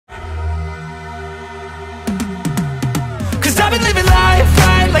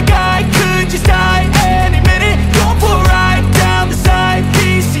fight like I could just die any minute. Going for a ride down the side,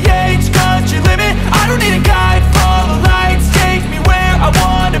 PCH, country limit. I don't need a guide, follow lights, take me where I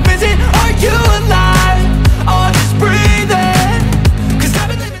wanna visit. Are you alive? Or just breathing? 'Cause I've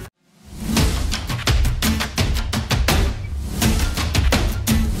been living.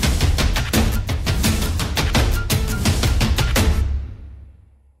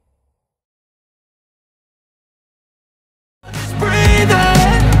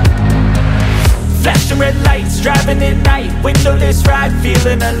 Flashing red lights, driving at night, windowless ride,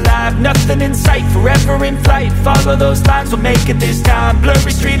 feeling alive. Nothing in sight, forever in flight. Follow those lines, we'll make it this time.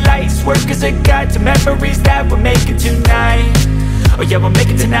 Blurry street lights, work as a guide to memories that we're making tonight. Oh yeah, we'll make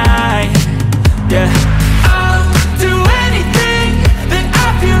it tonight. Yeah. I'll do anything that I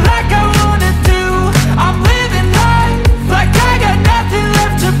feel like I wanna do. I'm living life like I got nothing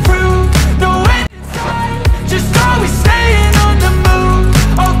left to prove. No end in sight, just always staying on the move.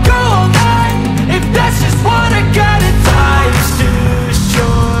 I'll go all night if that's just what I gotta do. Life's too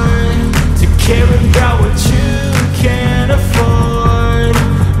short to care about what you can't afford.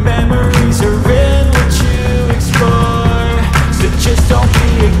 Memories are in what you explore, so just don't be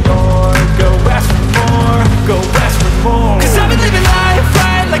ignored. Go ask for more, go ask for more. 'Cause I've been living life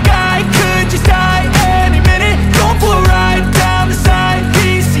right like I could just die any minute. Going for a ride down the side,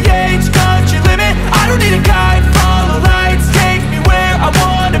 PCH, country limit. I don't need a guide, follow lights, take me where I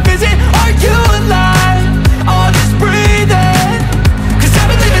wanna visit. Are you alive? Or just breathing? 'Cause I've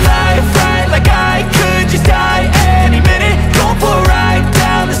been living life right like I could just die any minute. Going for a ride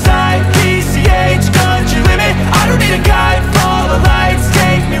down the side, PCH, country limit. I don't need a guide, follow lights,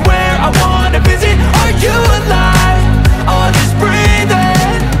 take me where I wanna visit. Are you alive? Or just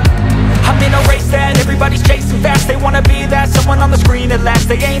breathing? I'm in a race that everybody's chasing fast. They wanna be that someone on the screen at last.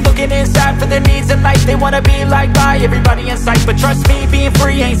 They ain't looking inside for their needs in life. They wanna be liked by everybody in sight. But trust me, being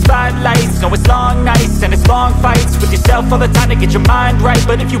free ain't spotlights. No, it's long nights and it's long fights with yourself all the time to get your mind right.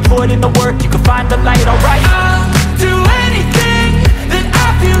 But if you put in the work, you can find the light, alright? I'll do anything that I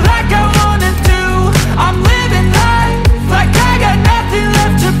feel like I wanna do. I'm living life like I got nothing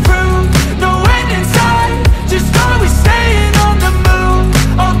left to prove. No end in sight, just always staying on the move.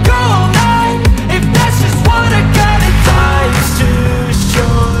 I'll go all night if that's just what I gotta do. Life's too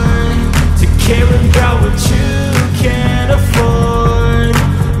short to care about what you can't afford.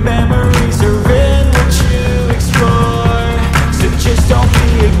 Memories are in what you explore, so just don't be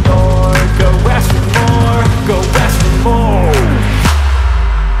ignored. Go ask for more, go ask for more.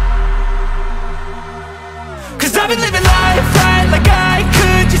 'Cause I've been living life right like I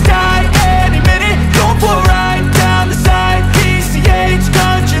could just die any minute. Going for a ride down the side, PCH,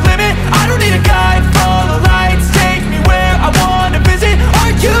 country limit. I don't need a guide, follow lights, take me where I wanna visit.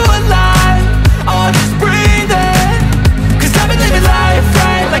 Are you alive? Or just breathing? 'Cause I've been living life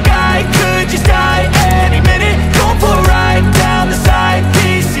right like I could just die any minute. Going for a ride down the side,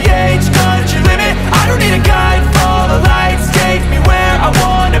 PCH, country limit. I don't need a guide, follow lights, take me where I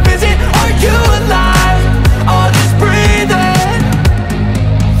wanna visit. Are you alive? Or just breathing?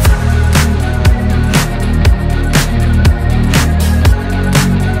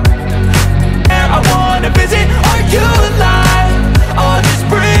 Where I wanna visit. Are you alive? Or just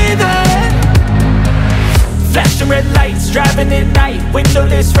breathing? Flashing red lights, driving at night,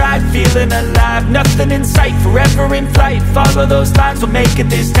 windowless ride, feeling alive. Nothing in sight, forever in flight. Follow those lines, we'll make it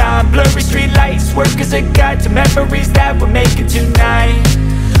this time. Blurry street lights, work as a guide to memories that we're making tonight.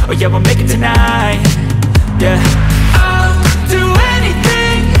 Oh yeah, we'll make it tonight. Yeah. I'll do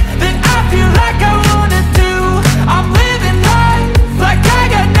anything that I feel like I wanna do. I'm living life like I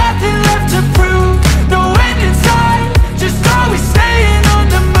got nothing left to prove. No end in sight, just always staying on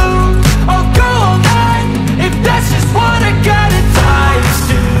the move. I'll go all night if that's just what I gotta do. Life's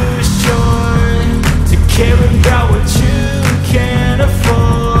too short to care about what you can't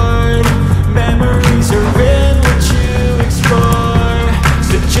afford. Memories are in what you explore,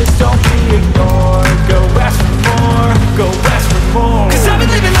 so just don't be ignored. Go ask for more, go ask for more. 'Cause I've been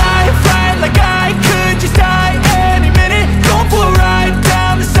living life right like I could just die any minute. Going for a ride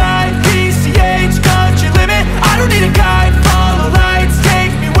down the side, PCH, country limit. I don't need a guide, follow lights,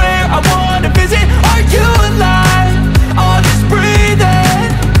 take me where I wanna visit. Are you alive? Or just breathing?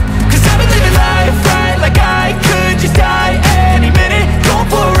 'Cause I've been living life right like I could just die any minute. Going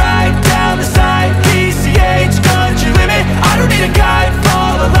for a ride down the side, PCH, country limit. I don't need a guide,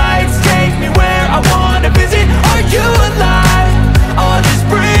 follow lights, take me where I wanna visit. Are you alive? Or just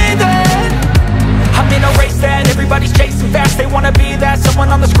breathing? I'm in a race that everybody's chasing fast. They wanna be that someone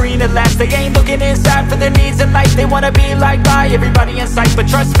on the screen at last. They ain't looking inside for their needs in life. They wanna be liked by everybody in sight. But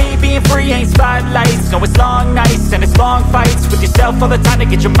trust me, being free ain't spotlights. No, it's long nights and it's long fights with yourself all the time to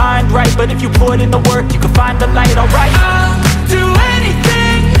get your mind right. But if you put in the work, you can find the light, alright. I'll do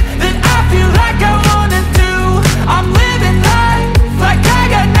anything that I feel like I wanna do. I'm living